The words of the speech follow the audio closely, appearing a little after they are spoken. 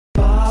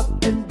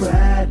Bob and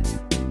Brad,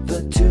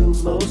 the two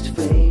most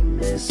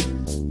famous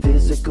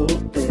physical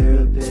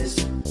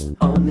therapists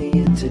on the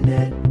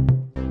internet.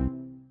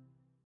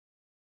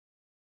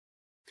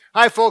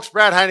 Hi, folks.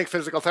 Brad Heineck,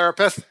 physical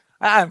therapist.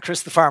 I'm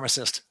Chris, the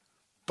pharmacist.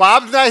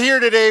 Bob's not here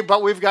today,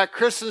 but we've got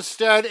Chris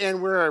instead,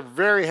 and we're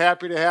very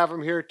happy to have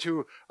him here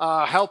to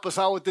help us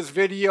out with this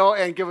video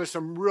and give us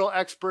some real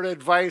expert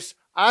advice.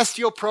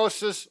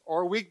 Osteoporosis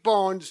or weak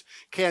bones.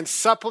 Can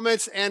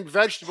supplements and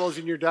vegetables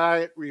in your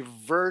diet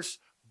reverse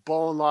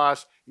bone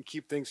loss and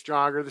keep things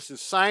stronger? This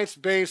is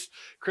science-based.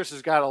 Chris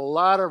has got a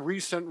lot of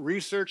recent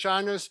research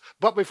on this.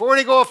 But before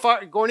we go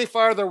any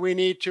farther, we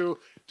need to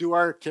do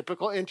our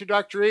typical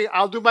introductory.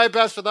 I'll do my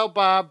best without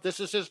Bob. This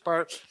is his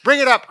part. Bring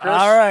it up, Chris.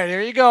 All right,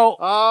 here you go.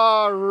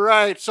 All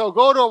right. So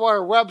go to our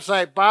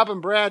website,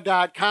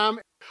 bobandbrad.com.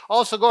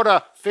 Also go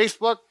to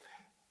Facebook,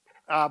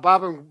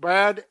 Bob and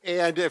Brad.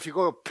 And if you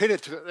go pin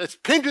it to, it's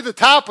pinned to the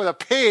top of the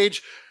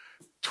page,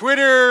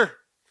 Twitter,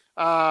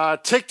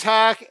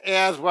 TikTok,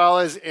 as well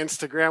as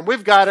Instagram.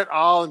 We've got it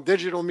all in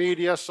digital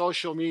media,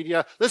 social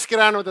media. Let's get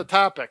on with the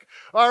topic.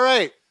 All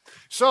right.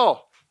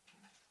 So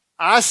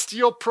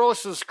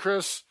osteoporosis,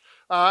 Chris.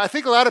 I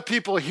think a lot of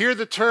people hear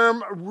the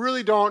term,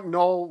 really don't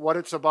know what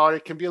it's about.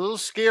 It can be a little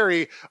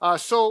scary.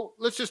 So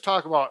let's just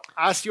talk about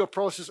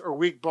osteoporosis or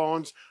weak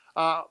bones.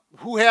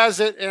 Who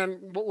has it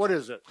and what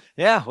is it?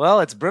 Yeah,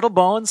 well, it's brittle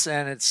bones,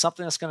 and it's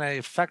something that's going to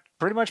affect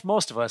pretty much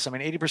most of us. I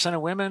mean, 80%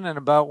 of women and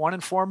about 1 in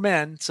 4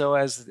 men. So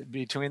as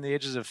between the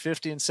ages of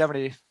 50 and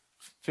 70,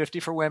 50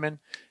 for women,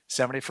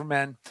 70 for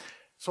men.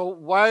 So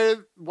why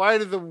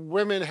do the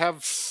women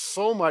have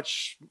so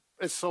much?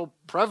 It's so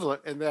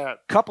prevalent in that.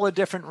 Couple of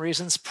different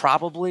reasons,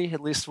 probably,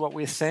 at least what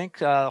we think.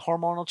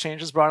 Hormonal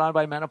changes brought on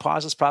by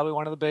menopause is probably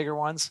one of the bigger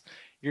ones.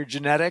 Your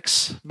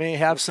genetics may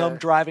have some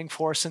driving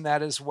force in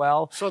that as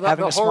well. So that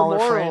the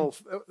hormonal,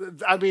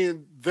 I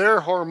mean, their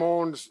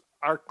hormones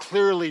are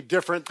clearly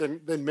different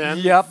than men.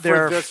 Yep,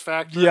 for this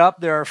factor.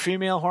 Yep, there are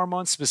female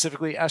hormones,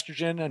 specifically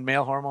estrogen, and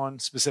male hormone,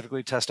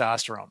 specifically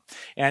testosterone.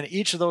 And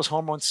each of those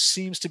hormones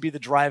seems to be the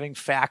driving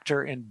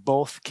factor in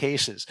both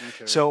cases.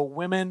 Okay. So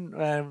women,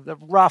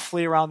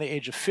 roughly around the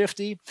age of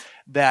 50,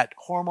 that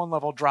hormone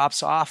level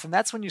drops off, and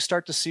that's when you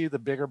start to see the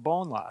bigger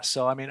bone loss.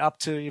 So, I mean, up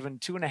to even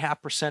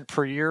 2.5%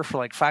 per year for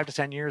like 5 to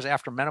 10 years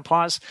after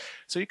menopause.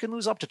 So you can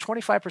lose up to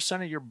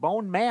 25% of your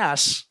bone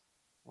mass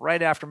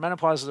right after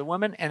menopause as a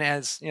woman, and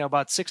as you know,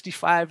 about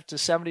 65 to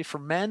 70 for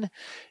men.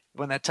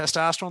 When that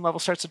testosterone level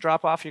starts to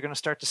drop off, you're going to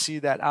start to see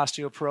that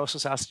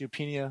osteoporosis,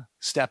 osteopenia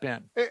step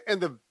in.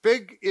 And the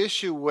big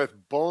issue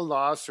with bone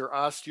loss or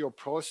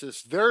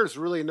osteoporosis, there's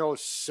really no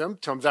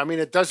symptoms. I mean,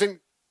 it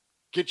doesn't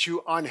get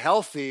you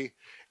unhealthy.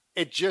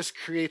 It just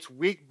creates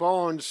weak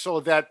bones so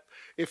that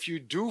if you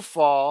do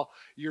fall,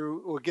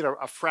 you will get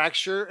a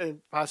fracture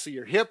in possibly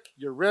your hip,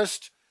 your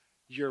wrist,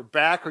 your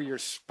back, or your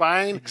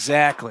spine.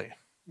 Exactly.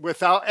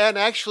 Once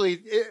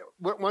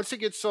it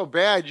gets so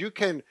bad, you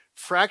can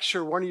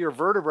fracture one of your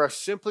vertebrae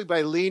simply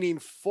by leaning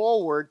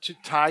forward to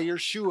tie your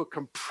shoe. It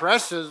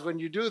compresses. When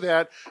you do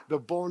that, the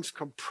bones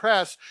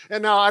compress.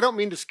 And now I don't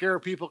mean to scare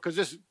people because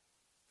this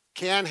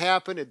can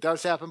happen. It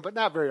does happen, but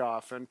not very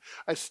often.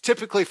 It's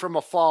typically from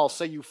a fall.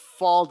 Say you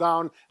fall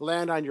down,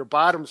 land on your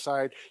bottom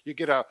side, you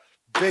get a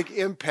big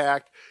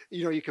impact.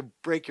 You know, you could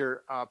break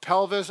your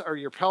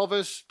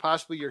pelvis,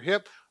 possibly your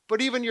hip.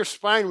 But even your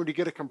spine, when you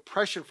get a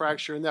compression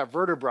fracture in that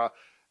vertebra,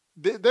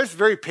 that's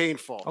very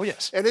painful. Oh,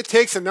 yes. And it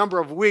takes a number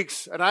of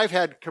weeks. And I've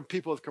had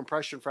people with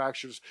compression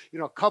fractures,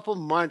 a couple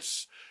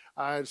months.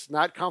 It's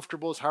not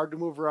comfortable. It's hard to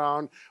move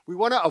around. We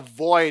want to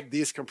avoid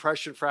these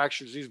compression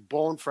fractures, these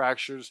bone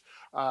fractures,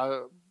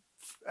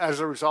 as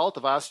a result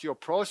of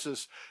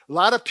osteoporosis. A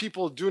lot of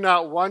people do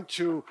not want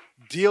to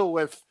deal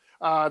with,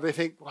 they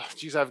think, well,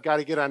 geez, I've got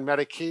to get on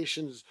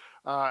medications.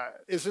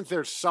 Isn't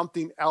there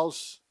something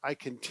else I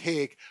can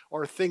take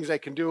or things I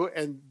can do?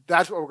 And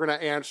that's what we're going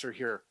to answer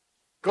here.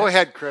 Go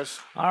ahead, Chris.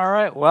 All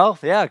right. Well,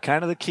 yeah,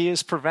 kind of the key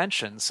is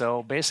prevention.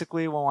 So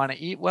basically we want to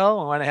eat well.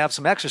 We want to have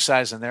some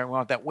exercise in there. We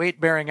want that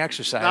weight-bearing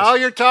exercise. Now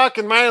you're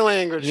talking my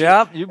language.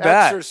 Yep, you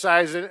bet.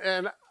 Exercise.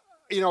 And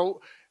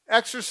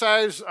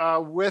exercise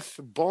with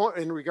bone,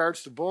 in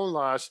regards to bone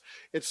loss,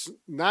 it's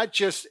not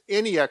just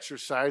any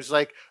exercise.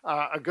 Like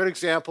a good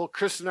example,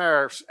 Chris and I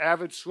are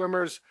avid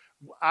swimmers.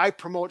 I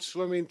promote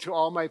swimming to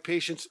all my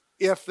patients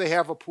if they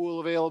have a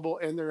pool available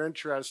and they're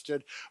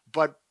interested.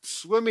 But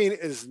swimming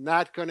is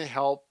not going to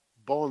help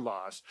bone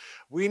loss.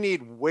 We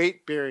need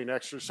weight-bearing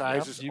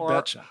exercises,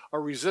 or a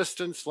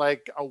resistance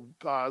like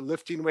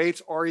lifting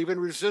weights, or even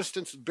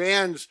resistance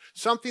bands,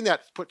 something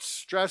that puts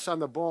stress on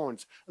the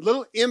bones. A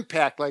little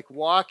impact like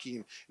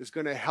walking is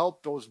going to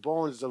help those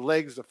bones, the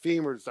legs, the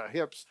femurs, the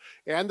hips,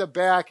 and the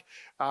back.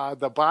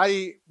 The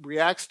body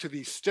reacts to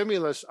the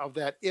stimulus of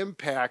that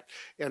impact,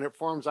 and it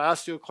forms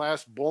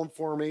osteoclast, bone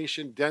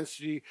formation,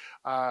 density.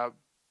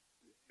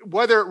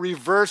 Whether it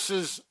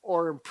reverses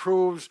or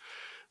improves,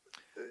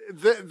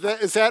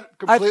 is that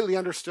completely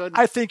understood?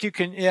 I think you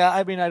can. Yeah,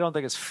 I mean, I don't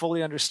think it's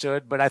fully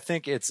understood, but I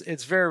think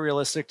it's very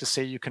realistic to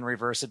say you can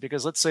reverse it,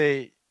 because let's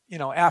say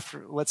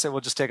we'll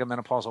just take a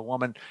menopausal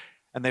woman.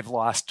 and they've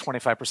lost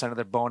 25% of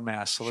their bone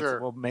mass. So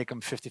Sure. we'll make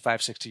them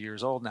 55, 60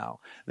 years old now.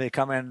 They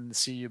come in and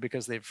see you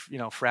because they've,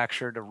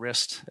 fractured a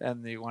wrist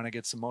and they want to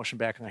get some motion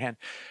back in their hand.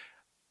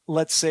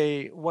 Let's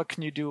say, what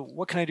can you do?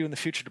 What can I do in the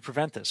future to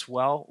prevent this?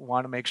 Well, we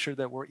want to make sure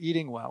that we're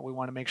eating well. We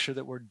want to make sure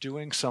that we're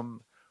doing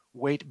some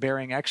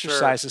weight-bearing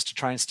exercises to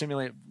try and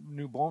stimulate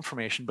new bone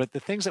formation. But the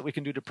things that we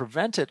can do to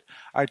prevent it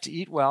are to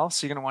eat well.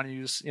 So you're going to want to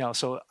use,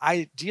 so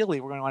ideally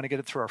we're going to want to get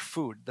it through our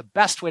food. The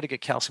best way to get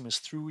calcium is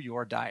through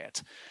your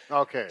diet.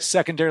 Okay.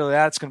 Secondarily,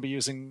 that's going to be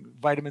using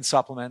vitamin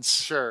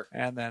supplements. Sure.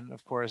 And then,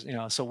 of course,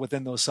 so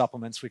within those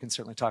supplements, we can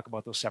certainly talk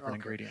about those separate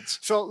ingredients.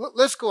 So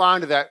let's go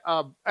on to that.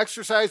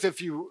 Exercise, if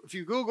you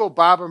Google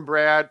Bob and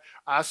Brad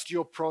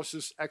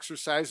osteoporosis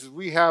exercises,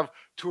 we have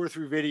 2 or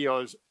 3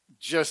 videos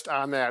just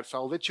on that. So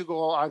I'll let you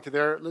go on to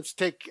there. Let's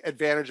take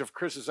advantage of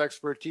Chris's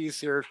expertise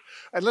here.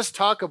 And let's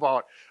talk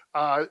about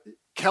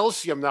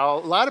calcium. Now, a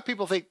lot of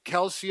people think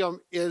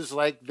calcium is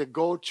like the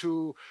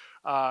go-to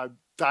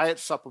diet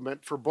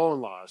supplement for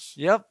bone loss.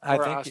 Yep. I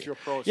or think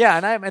osteoporosis.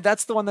 Yeah. And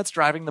that's the one that's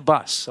driving the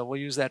bus. So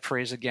we'll use that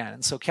phrase again.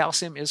 And so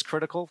calcium is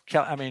critical.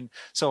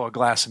 So a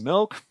glass of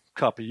milk,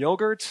 cup of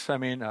yogurt.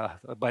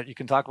 But you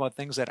can talk about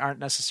things that aren't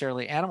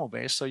necessarily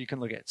animal-based. So you can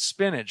look at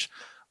spinach,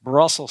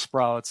 Brussels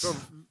sprouts, So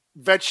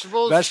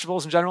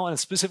vegetables in general, and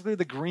specifically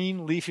the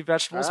green leafy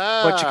vegetables.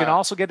 But you can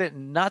also get it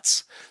in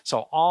nuts,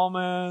 so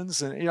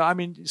almonds, and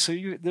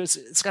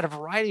it's got a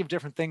variety of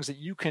different things that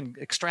you can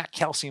extract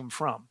calcium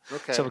from.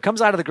 Okay. So if it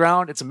comes out of the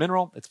ground, it's a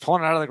mineral. It's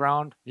pulling it out of the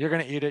ground. You're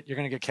going to eat it. You're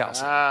going to get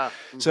calcium.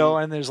 So,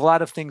 and there's a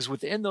lot of things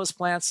within those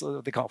plants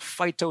that they call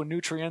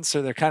phytonutrients,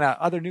 so they're kind of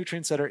other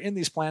nutrients that are in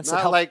these plants.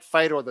 Not like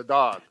Fido the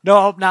dog.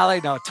 No,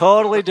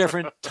 totally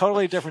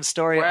different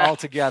story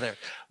altogether.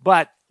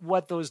 But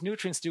what those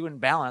nutrients do in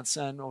balance,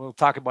 and we'll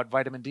talk about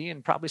vitamin D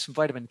and probably some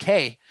vitamin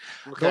K,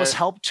 those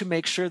help to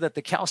make sure that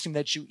the calcium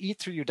that you eat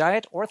through your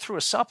diet or through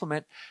a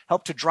supplement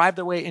help to drive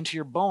their way into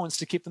your bones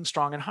to keep them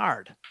strong and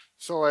hard.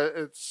 So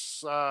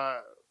it's,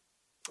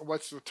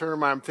 what's the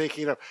term I'm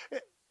thinking of?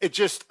 It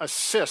just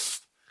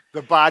assists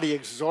the body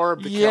absorb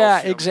the calcium. Yeah,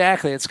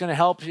 exactly. It's going to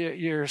help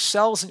your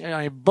cells.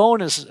 Your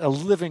bone is a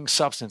living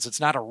substance. It's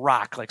not a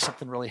rock, like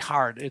something really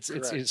hard.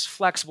 It's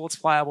flexible, it's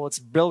pliable, it's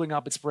building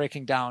up, it's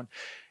breaking down.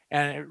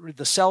 And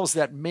the cells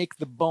that make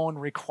the bone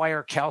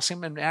require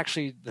calcium, and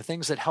actually the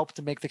things that help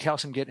to make the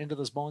calcium get into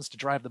those bones to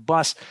drive the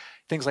bus,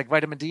 things like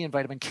vitamin D and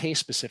vitamin K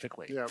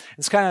specifically. Yeah.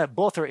 It's kind of,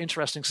 both are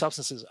interesting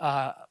substances.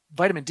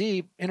 Vitamin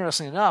D,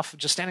 interestingly enough,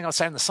 just standing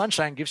outside in the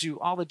sunshine gives you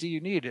all the D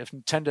you need,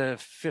 10 to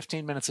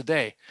 15 minutes a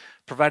day,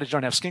 provided you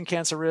don't have skin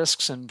cancer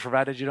risks and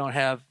provided you don't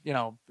have,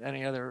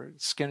 any other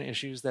skin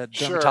issues that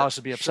dermatologists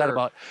would be upset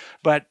about.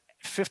 But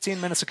 15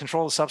 minutes of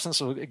control of the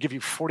substance will give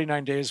you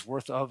 49 days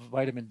worth of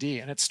vitamin D,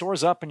 and it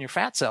stores up in your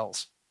fat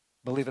cells,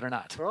 believe it or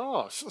not.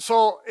 Oh,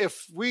 so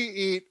if we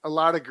eat a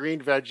lot of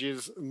green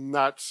veggies,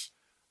 nuts,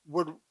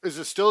 is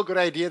it still a good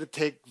idea to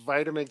take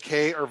vitamin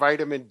K or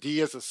vitamin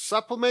D as a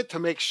supplement to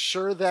make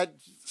sure that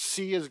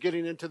C is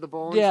getting into the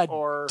bones? Yeah,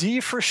 or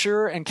D for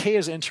sure, and K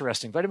is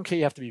interesting. Vitamin K,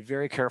 you have to be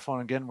very careful,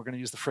 and again, we're going to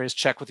use the phrase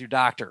check with your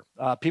doctor.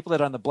 People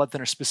that are on the blood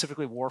thinner,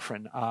 specifically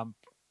warfarin,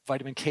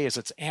 vitamin K is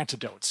its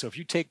antidote. So if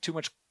you take too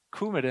much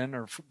Coumadin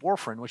or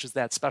warfarin, which is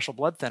that special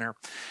blood thinner,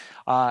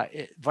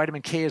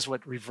 vitamin K is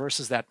what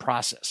reverses that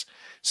process.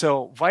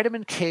 So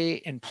vitamin K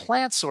in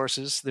plant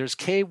sources, there's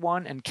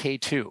K1 and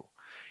K2.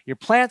 Your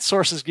plant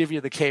sources give you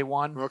the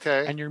K1,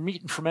 and your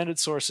meat and fermented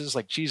sources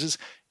like cheeses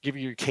give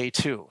you your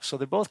K2. So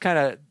they're both kind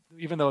of,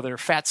 even though they're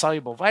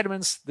fat-soluble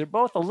vitamins, they're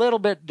both a little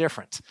bit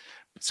different.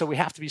 So we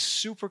have to be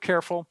super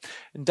careful.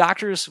 And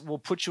doctors will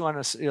put you on,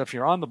 if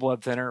you're on the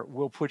blood thinner,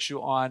 will put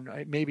you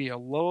on maybe a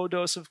low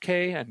dose of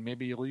K, and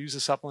maybe you'll use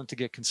a supplement to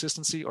get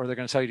consistency, or they're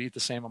going to tell you to eat the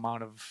same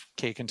amount of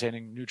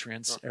K-containing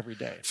nutrients every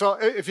day. So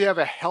if you have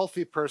a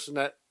healthy person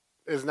that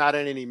is not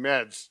on any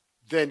meds,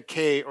 then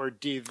K or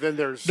D, then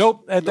there's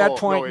at that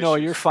point, no,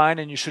 you're fine,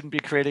 and you shouldn't be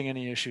creating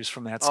any issues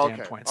from that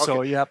standpoint.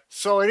 Okay.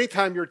 So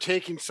anytime you're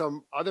taking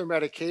some other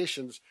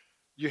medications,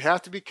 you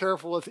have to be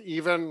careful with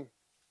even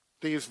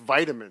these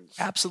vitamins.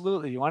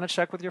 Absolutely. You want to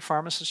check with your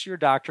pharmacist or your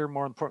doctor,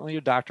 more importantly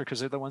your doctor, because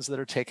they're the ones that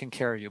are taking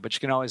care of you. But you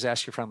can always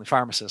ask your friendly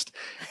pharmacist,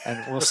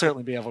 and we'll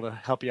certainly be able to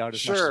help you out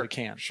as much as we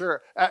can.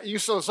 Sure.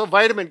 So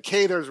vitamin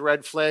K, there's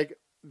red flag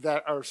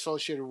that are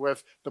associated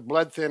with the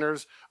blood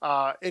thinners.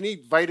 Any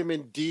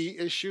vitamin D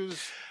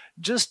issues?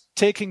 Just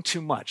taking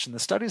too much. And the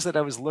studies that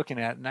I was looking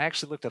at, and I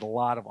actually looked at a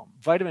lot of them,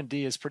 vitamin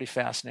D is pretty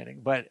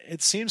fascinating, but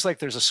it seems like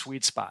there's a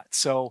sweet spot.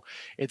 So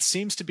it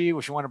seems to be,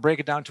 if you want to break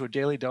it down to a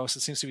daily dose,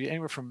 it seems to be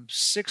anywhere from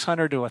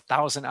 600 to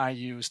 1,000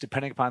 IUs,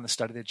 depending upon the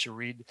study that you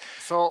read.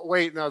 So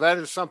wait, now that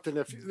is something,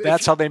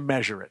 that's how they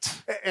measure it.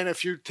 And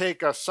if you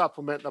take a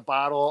supplement in a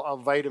bottle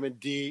of vitamin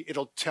D,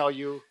 it'll tell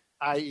you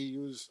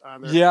IUs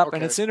on there. Yep,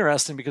 and it's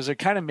interesting because they're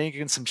kind of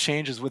making some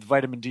changes with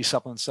vitamin D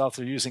supplement itself.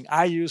 They're using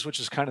IUs, which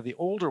is kind of the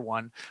older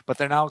one, but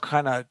they're now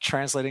kind of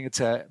translating it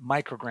to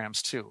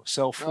micrograms too.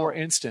 So for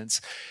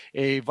instance,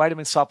 a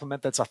vitamin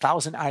supplement that's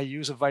 1,000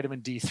 IUs of vitamin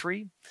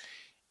D3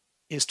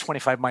 is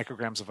 25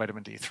 micrograms of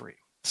vitamin D3.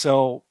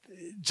 So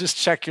just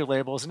check your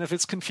labels. And if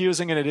it's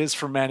confusing, and it is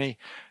for many,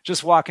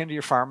 just walk into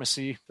your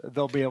pharmacy.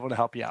 They'll be able to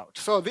help you out.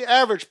 So the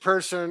average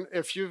person,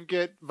 if you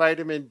get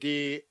vitamin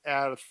D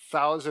at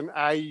 1,000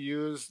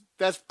 IUs,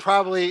 that's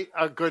probably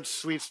a good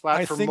sweet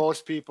spot for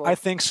most people. I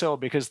think so,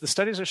 because the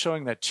studies are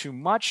showing that too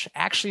much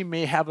actually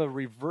may have a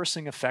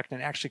reversing effect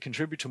and actually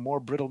contribute to more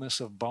brittleness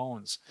of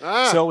bones.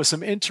 So with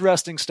some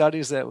interesting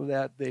studies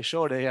that they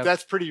showed,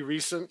 that's pretty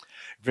recent.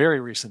 Very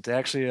recent,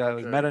 actually.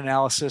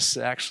 Meta-analysis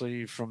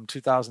actually from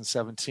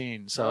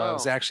 2017. So it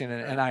was actually in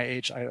an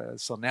NIH,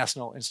 so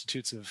National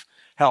Institutes of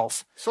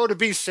Health. So to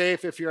be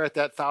safe, if you're at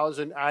that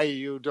 1,000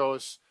 IU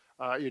dose,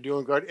 you're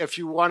doing good. If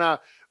you want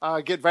to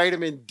get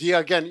vitamin D,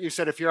 again, you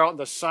said if you're out in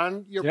the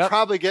sun, you're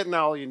probably getting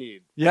all you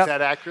need. Is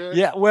that accurate?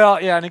 Yeah,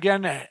 well, yeah. And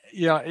again,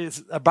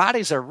 our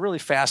bodies are really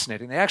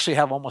fascinating. They actually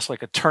have almost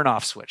like a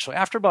turn-off switch. So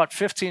after about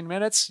 15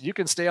 minutes, you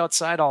can stay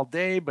outside all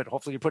day, but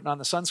hopefully you're putting on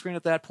the sunscreen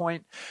at that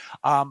point.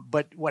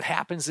 But what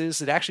happens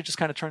is it actually just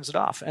kind of turns it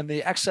off. And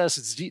the excess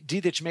D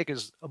that you make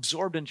is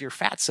absorbed into your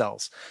fat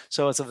cells.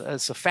 So it's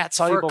a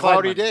fat-soluble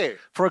vitamin.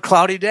 For a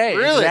cloudy day.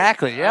 Really?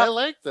 Exactly, yeah. I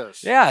like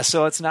this. Yeah,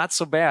 so it's not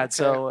so bad. Okay.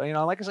 So,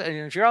 like I said,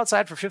 if you're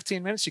outside for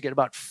 15 minutes, you get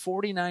about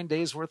 49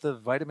 days worth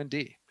of vitamin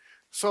D.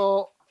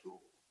 So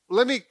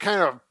let me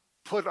kind of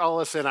put all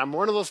this in. I'm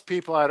one of those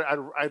people,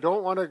 I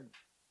don't want to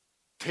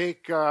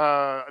take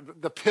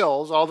the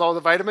pills, although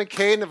the vitamin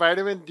K and the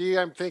vitamin D,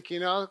 I'm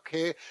thinking,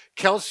 okay,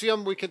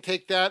 calcium, we can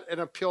take that in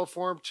a pill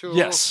form too.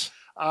 Yes.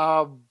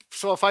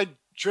 So if I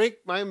drink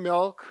my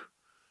milk,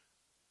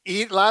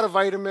 eat a lot of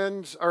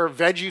vitamins or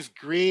veggies,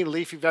 green,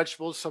 leafy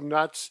vegetables, some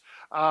nuts,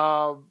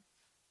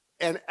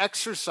 and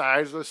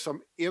exercise with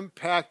some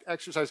impact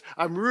exercise,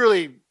 I'm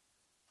really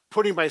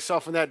putting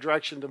myself in that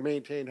direction to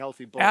maintain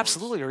healthy bones.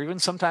 Absolutely, or even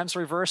sometimes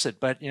reverse it.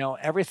 But,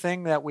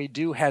 everything that we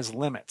do has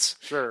limits.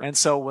 Sure. And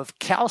so with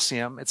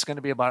calcium, it's going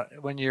to be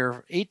about, when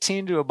you're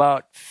 18 to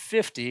about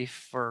 50,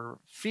 for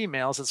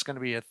females, it's going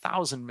to be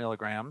 1,000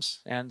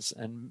 milligrams. And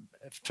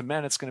to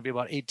men, it's going to be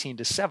about 18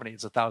 to 70.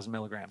 It's 1,000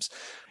 milligrams.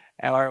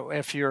 Or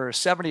if you're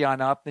 70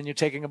 on up, then you're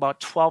taking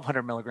about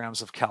 1,200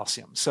 milligrams of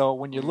calcium. So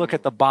when you look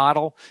at the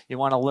bottle, you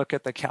want to look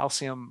at the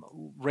calcium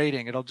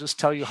rating. It'll just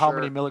tell you how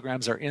many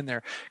milligrams are in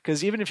there.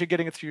 Because even if you're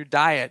getting it through your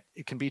diet,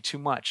 it can be too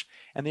much.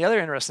 And the other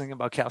interesting thing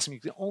about calcium, you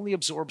can only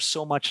absorb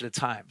so much at a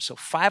time. So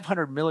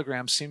 500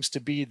 milligrams seems to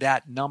be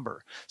that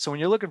number. So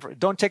when you're looking for,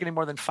 don't take any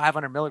more than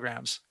 500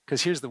 milligrams,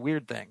 because here's the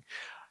weird thing.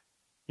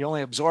 You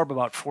only absorb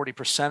about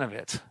 40% of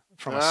it.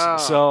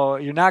 So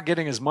you're not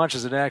getting as much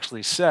as it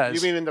actually says.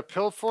 You mean in the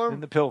pill form? In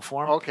the pill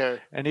form. Okay.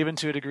 And even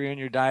to a degree in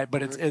your diet,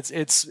 but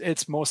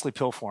it's mostly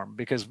pill form,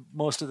 because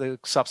most of the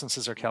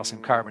substances are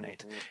calcium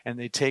carbonate, and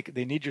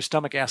they need your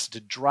stomach acid to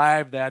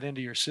drive that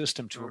into your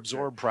system to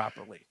absorb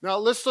properly. Now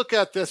let's look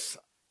at this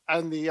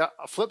on the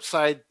flip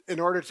side. In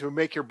order to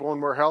make your bone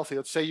more healthy,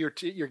 let's say you're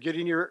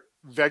getting your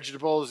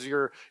vegetables,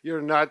 your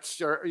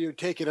nuts, or you're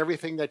taking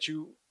everything that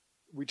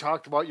we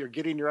talked about. You're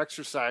getting your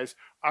exercise.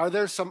 Are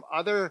there some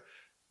other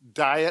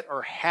diet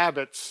or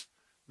habits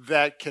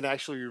that can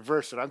actually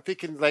reverse it? I'm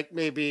thinking like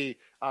maybe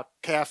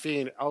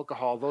caffeine,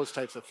 alcohol, those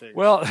types of things.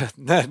 Well,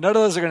 none of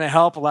those are going to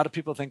help. A lot of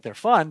people think they're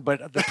fun,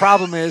 but the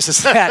problem is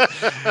that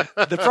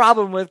the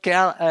problem with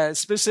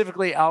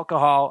specifically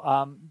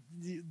alcohol,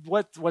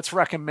 what's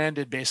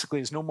recommended basically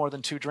is no more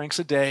than 2 drinks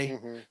a day.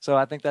 So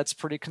I think that's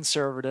pretty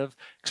conservative,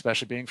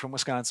 especially being from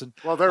Wisconsin.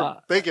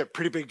 Well, they get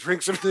pretty big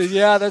drinks.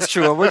 Yeah, that's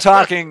true. We're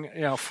talking,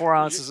 4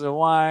 ounces of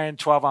wine,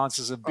 12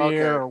 ounces of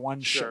beer, or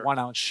 1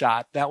 ounce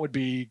shot. That would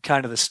be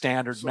kind of the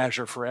standard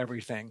measure for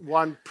everything.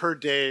 1 per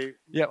day.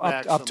 Yeah,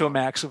 up to a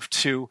max of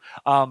 2.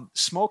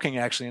 Smoking,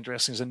 actually,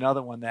 interesting, is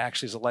another one that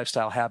actually is a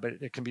lifestyle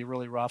habit. It can be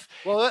really rough.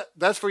 Well,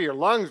 that's for your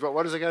lungs, but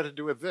what does it got to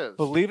do with this?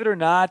 Believe it or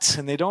not,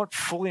 and they don't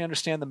fully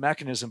understand the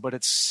mechanism, but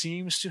it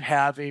seems to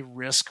have a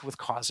risk with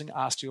causing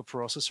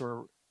osteoporosis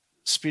or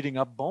speeding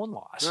up bone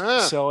loss.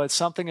 So it's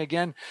something,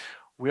 again,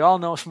 we all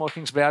know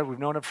smoking's bad. We've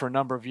known it for a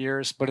number of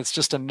years, but it's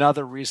just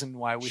another reason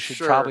why we should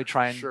probably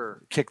try and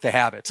kick the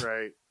habit.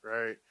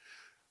 Right.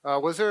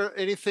 Was there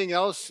anything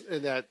else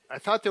in that? I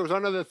thought there was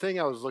another thing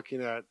I was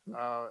looking at.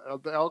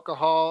 The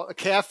alcohol,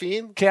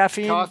 caffeine,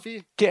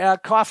 coffee.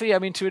 Coffee, I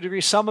mean, to a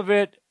degree, some of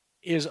it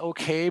is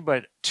okay,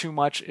 but too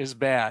much is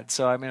bad.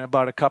 So, I mean,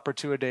 about a cup or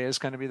 2 a day is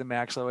going to be the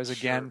max. Always,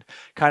 again,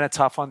 kind of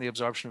tough on the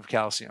absorption of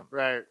calcium.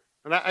 Right.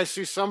 And I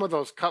see some of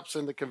those cups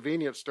in the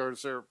convenience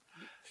stores. They're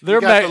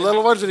you got the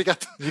little ones, and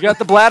you got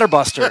the bladder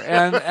buster,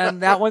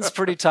 and that one's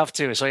pretty tough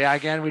too. So yeah,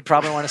 again, we'd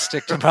probably want to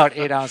stick to about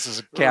 8 ounces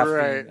of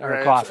caffeine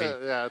or coffee.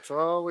 It's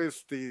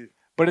always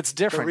but it's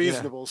different. The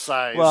reasonable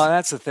size. Well,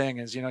 that's the thing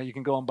is, you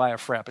can go and buy a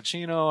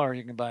Frappuccino, or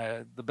you can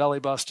buy the Belly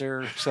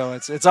Buster. So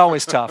it's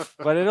always tough,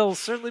 but it'll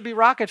certainly be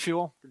rocket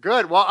fuel.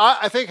 Good. Well,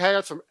 I think I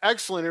got some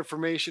excellent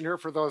information here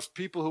for those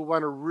people who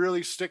want to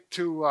really stick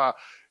to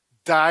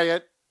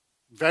diet,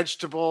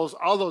 vegetables,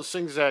 all those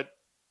things that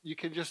you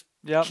can just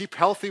keep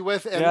healthy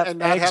with and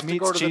not have to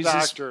go to the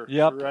doctor.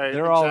 Yep, right,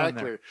 they're all in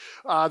there.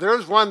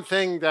 There's one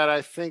thing that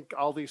I think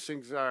all these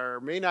things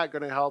may not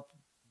going to help,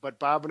 but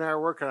Bob and I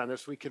are working on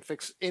this. We can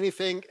fix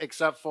anything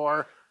except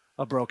for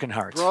a broken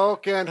heart.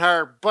 Broken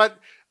heart. But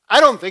I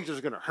don't think this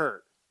is going to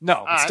hurt.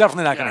 No, it's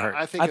definitely not going to hurt.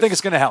 I think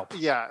it's going to help.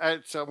 Yeah,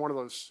 it's one of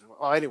those.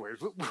 Well, anyways,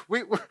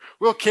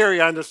 we'll carry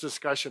on this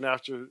discussion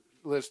after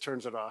Liz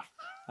turns it off.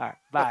 All right,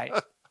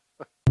 bye.